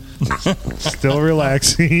 Relaxing. Still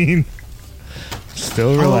relaxing.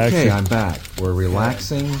 Still relaxing. Okay, I'm back. We're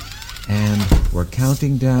relaxing, and we're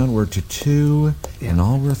counting down. We're to 2, and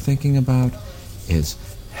all we're thinking about is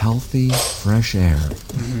healthy, fresh air,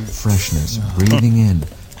 freshness, breathing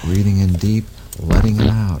in deep, letting it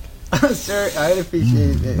out. Sir, I'd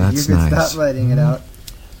appreciate it. That's You could nice. stop letting it out.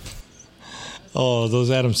 Oh, those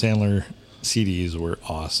Adam Sandler CDs were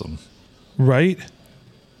awesome. Right?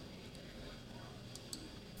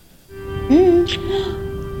 What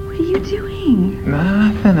are you doing?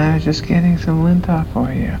 Nothing. I was just getting some lint off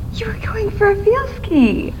for you. You were going for a field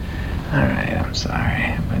ski. All right, I'm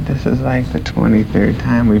sorry, but this is like the 23rd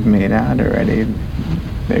time we've made out already.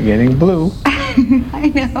 They're getting blue.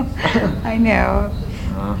 I know.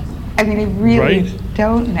 I mean, I really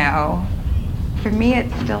don't know. For me,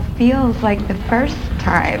 it still feels like the first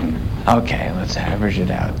time. Okay, let's average it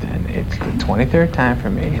out then. It's the 23rd time for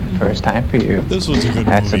me, and the first time for you. This was a good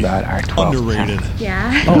That's movie. about our 12th Underrated. time.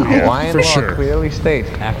 Yeah? Oh, yeah, Hawaiian for law sure. clearly states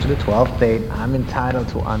after the 12th date, I'm entitled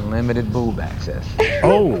to unlimited boob access.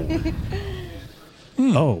 Oh.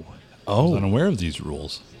 Oh. I was unaware of these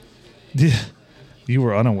rules. Yeah. You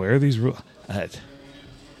were unaware of these rules?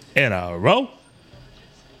 In a row?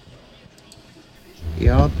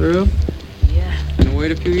 You all through? Yeah. Gonna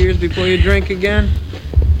wait a few years before you drink again?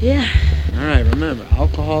 Yeah. All right, remember,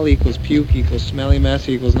 alcohol equals puke equals smelly mess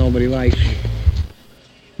equals nobody likes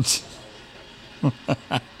you.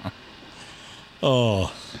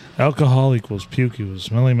 Oh. Alcohol equals puke equals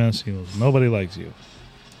smelly mess equals nobody likes you.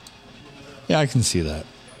 Yeah, I can see that.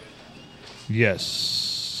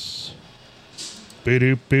 Yes.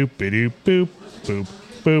 Boop boop boop boop boop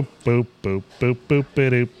boop boop boop boop boop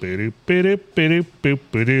boop boop boop boop boop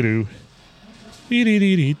boop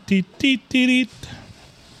boop.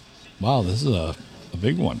 Wow, this is a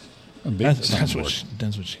big one. A big That's soundboard.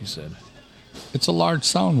 that's what she said. It's a large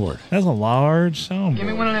soundboard. That's a large soundboard. Give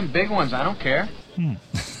me one of them big ones. I don't care.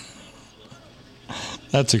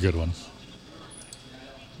 That's a good one.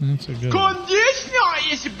 That's a good one. Conditioner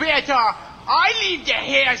is better. I leave the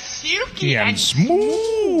hair silky And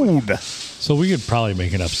smooth. So we could probably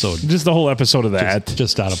make an episode Just the whole episode of that.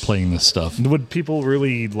 just out of playing this stuff. Would people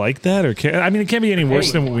really like that, or I mean, it can't be any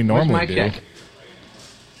worse than what we Where's normally my do. check?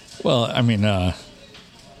 Well, I mean, yeah,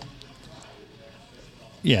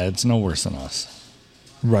 it's no worse than us.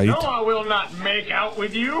 Right? No, I will not make out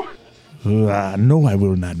with you. No, I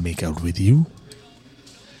will not make out with you.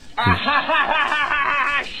 Shut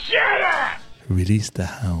up! Release the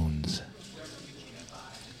hounds.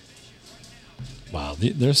 Wow,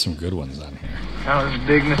 there's some good ones on here. That was a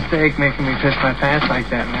big mistake making me piss my pants like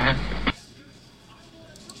that, man.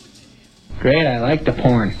 Great, I like the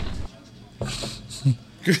porn.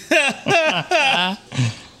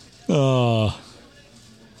 Oh,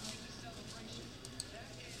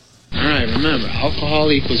 All right, remember,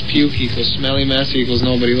 alcohol equals puke equals smelly mess equals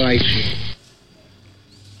nobody likes you.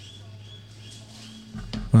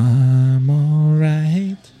 I'm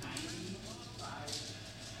alright.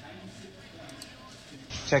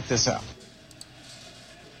 Check this out.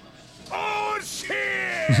 Oh,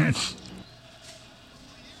 shit!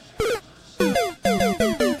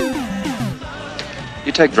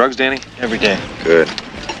 You take drugs, Danny? Every day. Good.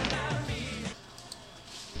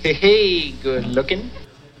 Hey, good looking.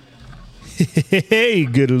 Hey,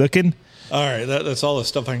 good looking. all right. That's all the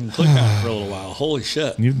stuff I can click on for a little while. Holy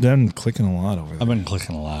shit! You've done clicking a lot over there. I've been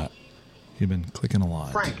clicking a lot. You've been clicking a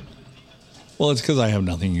lot. Frank. Well, it's because I have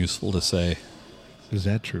nothing useful to say. Is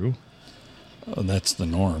that true? Oh, that's the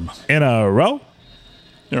norm. In a row?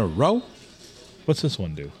 In a row? What's this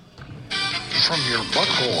one do? From your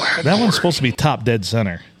butthole. That one's supposed to be top dead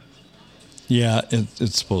center. Yeah,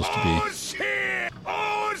 it's supposed to be. Oh, shit!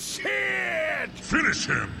 Oh, shit! Finish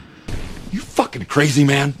him. You fucking crazy,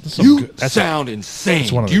 man. That's some You good- that's sound insane.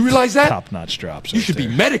 That's one of Do you the realize that? top-notch drops. You right should be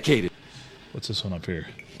there. medicated. What's this one up here?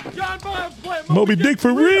 John Bob, play Moby Dick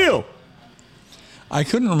for real. I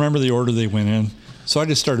couldn't remember the order they went in, so I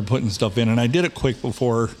just started putting stuff in, and I did it quick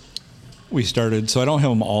before we started, so I don't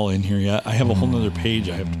have them all in here yet. I have a whole nother page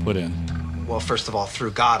I have to put in. Well, first of all,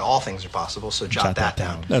 through God, all things are possible, so jot that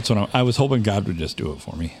down. That's what I was hoping God would just do it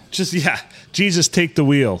for me. Just, yeah. Jesus, take the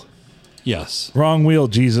wheel. Yes. Wrong wheel,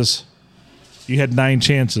 Jesus. You had 9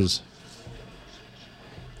 chances.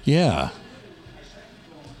 Yeah.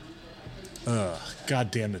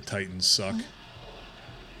 God damn, the Titans suck.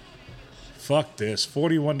 Fuck this.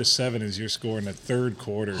 41-7 is your score in the third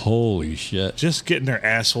quarter. Holy shit. Just getting their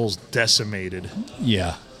assholes decimated.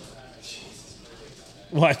 Yeah.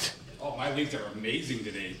 What? Oh, my leagues are amazing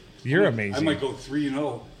today. You're amazing. I might go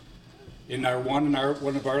 3-0 in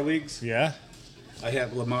one of our leagues. Yeah. I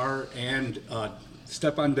have Lamar and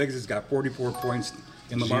Stephon Diggs has got 44 points,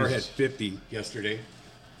 and Lamar had 50 yesterday.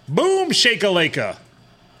 Boom, shake-a-lake-a.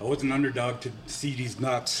 I was an underdog to CD's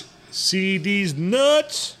nuts. CD's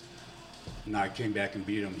nuts. And I came back and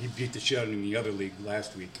beat him. He beat the shit out of me in the other league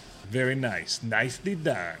last week. Very nice. Nicely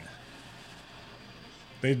done.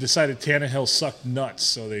 They decided Tannehill sucked nuts,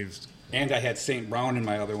 so they've... And I had St. Brown in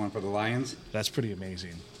my other one for the Lions. That's pretty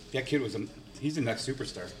amazing. That kid he's the next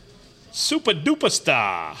superstar. Super duper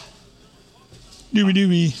star.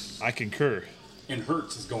 Doobie. I concur. And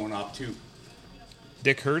Hurts is going off too.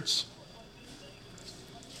 Dick Hurts?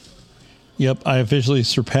 Yep, I officially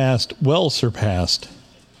surpassed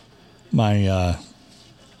my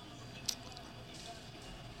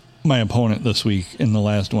my opponent this week in the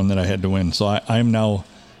last one that I had to win. So I'm now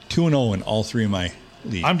 2-0 in all three of my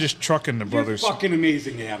leagues. I'm just trucking the brothers. You're fucking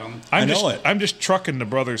amazing, Adam. I know it. I'm just trucking the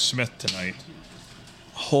brothers Smith tonight.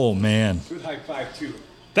 Oh, man. Good high five, too.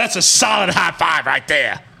 That's a solid high five right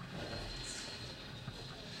there.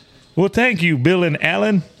 Well, thank you, Bill and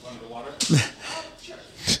Alan.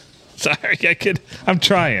 Sorry, I'm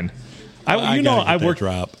trying. I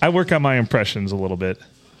work on my impressions a little bit.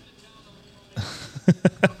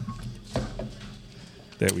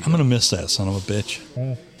 There we go. I'm going to miss that son of a bitch.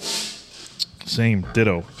 Same,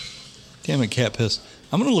 ditto. Damn it, Cat Piss.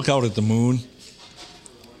 I'm going to look out at the moon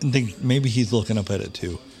and think maybe he's looking up at it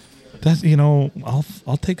too. That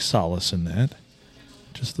I'll take solace in that.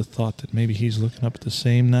 Just the thought that maybe he's looking up at the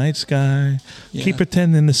same night sky. Yeah. Keep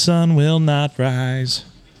pretending the sun will not rise.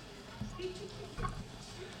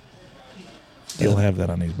 He'll have that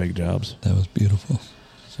on these big jobs. That was beautiful.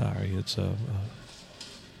 Sorry, it's a...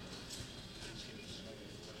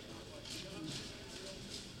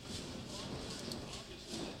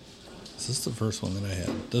 Is this the first one that I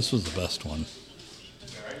had? This was the best one.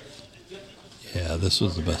 Yeah, this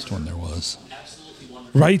was the best one there was.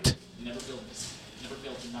 Right? Never failed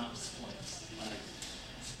to not disappoint us.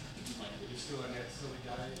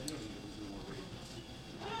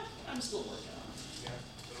 I'm still working on it.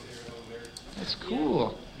 That's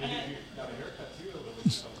cool.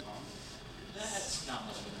 That's not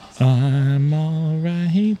much of a I'm all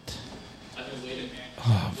right.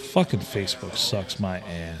 Oh, fucking Facebook sucks my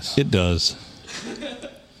ass. It does.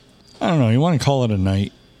 I don't know. You want to call it a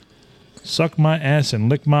night? Suck my ass and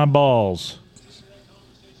lick my balls.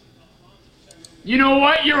 You know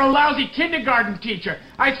what? You're a lousy kindergarten teacher.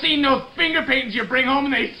 I've seen those finger paintings you bring home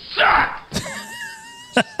and they suck!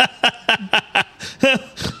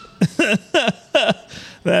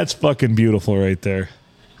 That's fucking beautiful right there.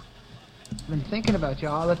 I've been thinking about you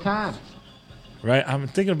all the time. Right? I'm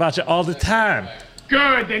thinking about you all the time.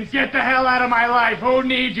 Good, then get the hell out of my life. Who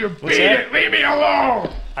needs you? Beat it! Leave me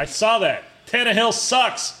alone! I saw that. Tannehill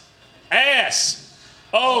sucks. Ass.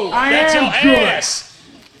 Oh, I that's am your good. ass.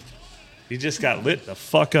 He just got lit the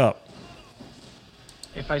fuck up.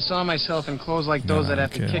 If I saw myself in clothes like those, I'd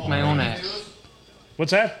have to kick my own ass.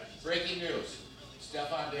 What's that? Breaking news.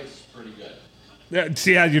 Stephon Diggs is pretty good. Yeah,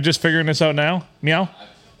 see how you're just figuring this out now? Meow?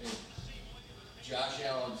 Josh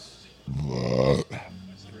Allen's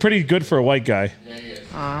Pretty good for a white guy. Yeah, he is.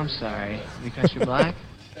 Oh, I'm sorry. Because you're black?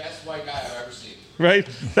 Best white guy I've ever seen. Right?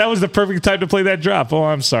 That was the perfect time to play that drop. Oh,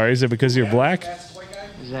 I'm sorry. Is it because you're black?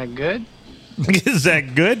 Is that good? Is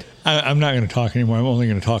that good? I'm not going to talk anymore. I'm only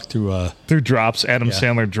going to talk through drops. Adam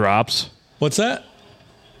Sandler drops. What's that?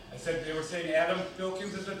 I said they were saying Adam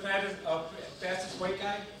Wilkins is the fastest white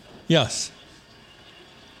guy? Yes.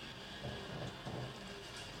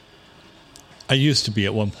 I used to be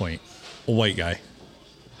at one point a white guy.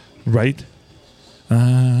 Right?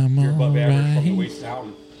 I'm You're above average from the alright. waist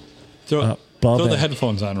down. Throw the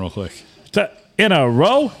headphones on real quick. In a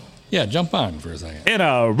row? Yeah, jump on for a second. In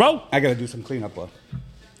a row? I got to do some cleanup.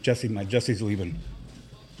 Jesse's leaving.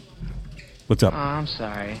 What's up? Oh, I'm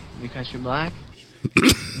sorry. Because you're black?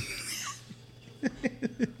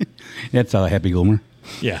 That's Happy Gilmore.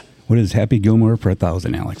 Yeah. What is Happy Gilmore per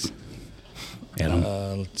 1,000, Alex? Adam.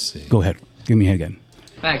 Let's see. Go ahead. Give me a head again.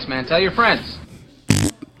 Thanks, man. Tell your friends.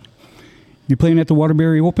 You playing at the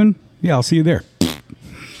Waterbury Open? Yeah, I'll see you there.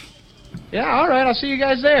 Yeah, all right. I'll see you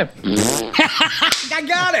guys there. I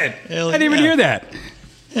got it. Hell I didn't even hear that.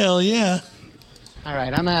 Hell yeah. All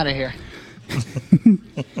right, I'm out of here.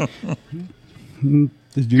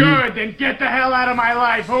 Good, then get the hell out of my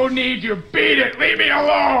life. Who needs you? Beat it! Leave me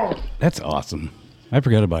alone! That's awesome. I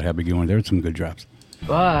forgot about Happy Gilmore. There were some good drops.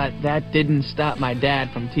 But that didn't stop my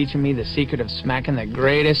dad from teaching me the secret of smacking the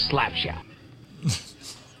greatest slap shot.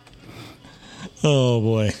 Oh,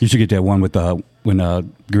 boy. You should get that one with when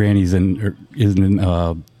Granny's isn't in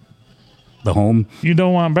the home. You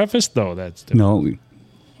don't want breakfast, though. That's no.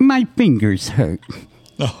 My fingers hurt.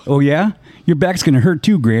 Oh, yeah? Your back's going to hurt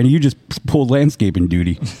too, Granny. You just pulled landscaping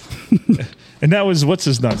duty. And that was, what's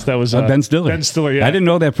his nuts? That was Ben Stiller. Ben Stiller, yeah. I didn't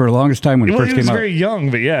know that for the longest time when it first he came was out. very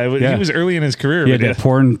young, but yeah, he was early in his career. He had but that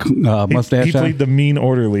porn mustache He played the mean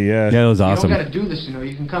orderly, yeah. Yeah, it was awesome. You don't got to do this,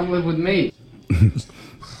 You can come live with me.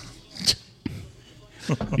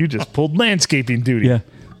 You just pulled landscaping duty. Yeah.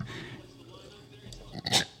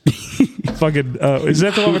 Fucking, is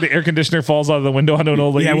that the one where the air conditioner falls out of the window onto an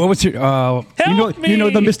old lady? Yeah, what was your... you know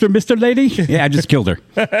the Mr. Lady? Yeah, I just killed her.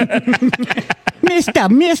 Mister.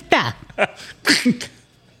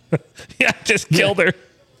 Yeah, just killed her.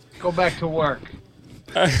 Go back to work.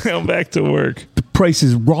 Go back to work. The price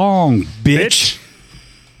is wrong, bitch.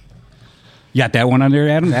 You got that one on there,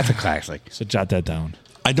 Adam? That's a classic. So jot that down.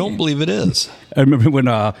 I don't believe it is. I remember when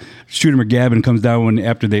Shooter McGavin comes down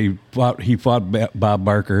after he fought Bob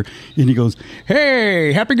Barker, and he goes,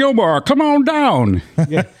 "Hey, Happy Gilmore, come on down."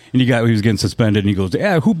 Yeah. And he was getting suspended, and he goes,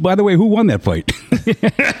 "Yeah, by the way, who won that fight?"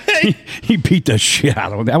 he beat the shit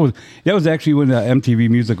out of him. That was actually when the MTV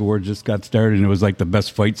Music Awards just got started, and it was like the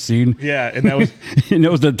best fight scene. Yeah, and that was and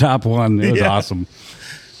it was the top one. It was awesome.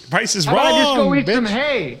 Price is How wrong. about I just go eat bitch. some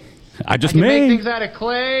hay? I just can made. make things out of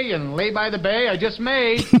clay and lay by the bay. I just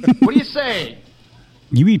made. What do you say?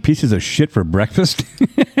 You eat pieces of shit for breakfast?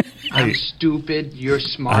 I'm stupid. You're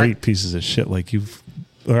smart. I eat pieces of shit like you.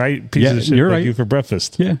 Or I eat pieces of shit you're like right. you for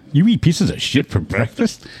breakfast. Yeah, you eat pieces of shit for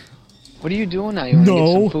breakfast? What are you doing now? You want to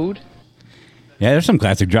get some food? Yeah, there's some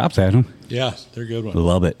classic drops, Adam. Yeah, they're good ones.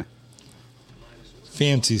 Love it.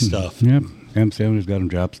 Fancy stuff. Yeah, Adam Sandler's got them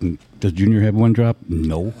drops. And does Junior have one drop?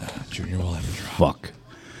 No. Junior will have a drop. Fuck.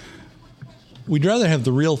 We'd rather have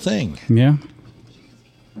the real thing. Yeah.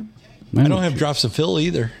 I don't have drops of Phil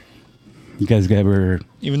either. You guys ever...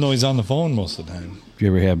 Even though he's on the phone most of the time. Do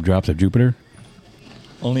you ever have drops of Jupiter?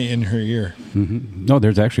 Only in her ear. Mm-hmm. No,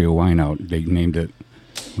 there's actually a wine out. They named it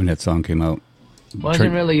when that song came out.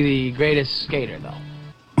 Wasn't really the greatest skater,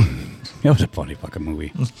 though. That was a funny fucking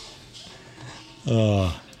movie.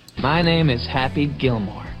 My name is Happy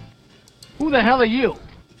Gilmore. Who the hell are you?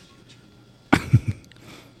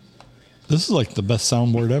 This is like the best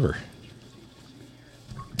soundboard ever.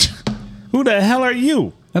 Who the hell are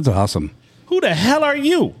you? That's awesome. Who the hell are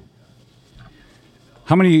you?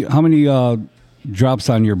 How many drops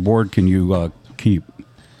on your board can you keep?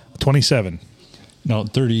 27. No,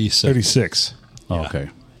 36. 36. Oh, okay.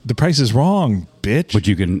 The price is wrong, bitch. But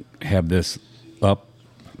you can have this up.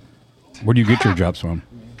 Where do you get your drops from?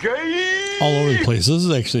 All over the place. This is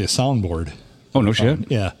actually a soundboard. Oh, no shit?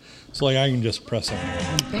 Yeah. So like I can just press on it.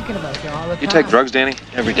 I'm thinking about you all the time. You take drugs, Danny?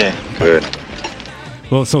 Every day. Good.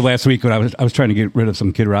 Well, so last week when I was trying to get rid of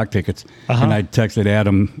some Kid Rock tickets, and I texted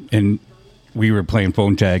Adam, and we were playing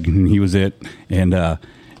phone tag, and he was it, and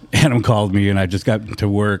Adam called me, and I just got to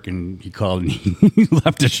work, and he called, and he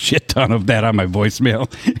left a shit ton of that on my voicemail.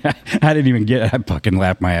 I didn't even get it. I fucking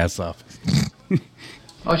laughed my ass off.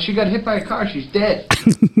 Oh, she got hit by a car. She's dead.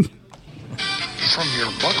 From your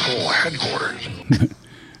butthole headquarters.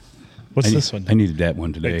 What's this one? I needed that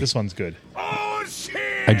one today. Like, this one's good.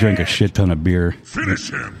 I drank a shit ton of beer.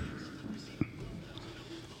 Finish him.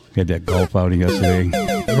 Had that golf outing yesterday.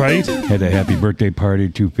 Right? Had a happy birthday party,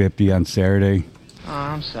 250 on Saturday. Oh,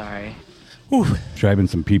 I'm sorry. Driving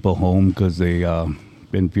some people home because they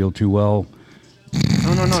didn't feel too well.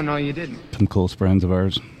 No, you didn't. Some close friends of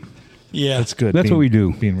ours. Yeah. That's good. That's what we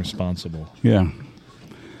do. Being responsible. Yeah.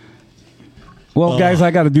 Well, guys,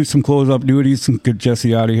 I got to do some close-up duties and get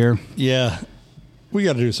Jesse out of here. Yeah. We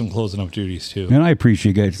got to do some closing up duties, too. And I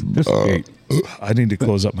appreciate you guys. This is great. I need to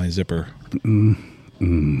close up my zipper.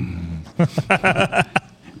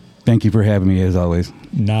 Thank you for having me, as always.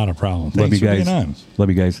 Not a problem. Love Thanks you for guys. being on. Love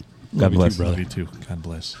you guys. God Love you bless. too, brother. Love you too. God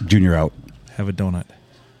bless. Junior out. Have a donut.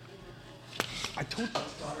 I told my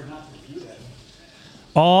daughter not to do that.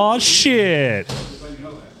 Oh shit.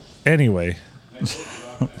 Anyway.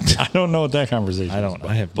 I don't know what that conversation is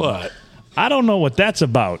about. But I don't know what that's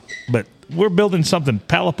about, but we're building something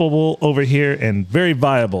palatable over here and very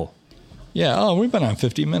viable. Yeah, we've been on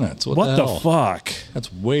 50 minutes. What the hell? fuck?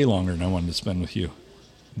 That's way longer than I wanted to spend with you.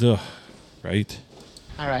 Ugh, right?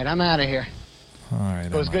 All right, I'm out of here. All right.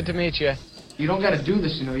 It was good to meet you. You don't got to do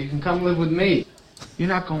this, You can come live with me. You're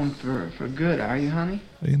not going for good, are you, honey?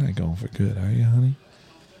 You're not going for good, are you, honey?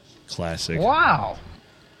 Classic. Wow.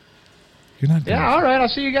 You're not. Yeah, all right. I'll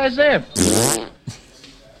see you guys there.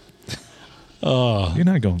 You're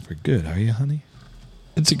not going for good, are you, honey?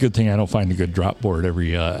 It's a good thing I don't find a good drop board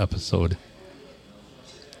every episode.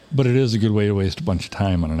 But it is a good way to waste a bunch of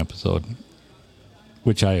time on an episode,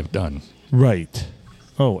 which I have done. Right.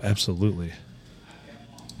 Oh, absolutely.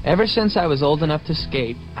 Ever since I was old enough to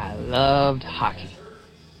skate, I loved hockey.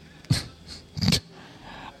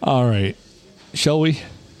 All right. Shall we?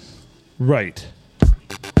 Right.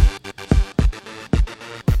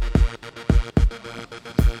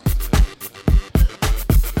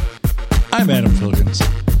 I'm Adam Filkins.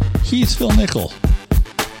 He's Phil Nickel.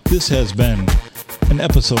 This has been an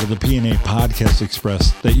episode of the PNA Podcast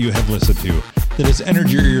Express that you have listened to that has entered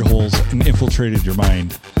your ear holes and infiltrated your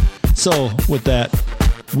mind. So, with that,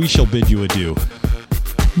 we shall bid you adieu.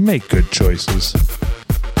 Make good choices.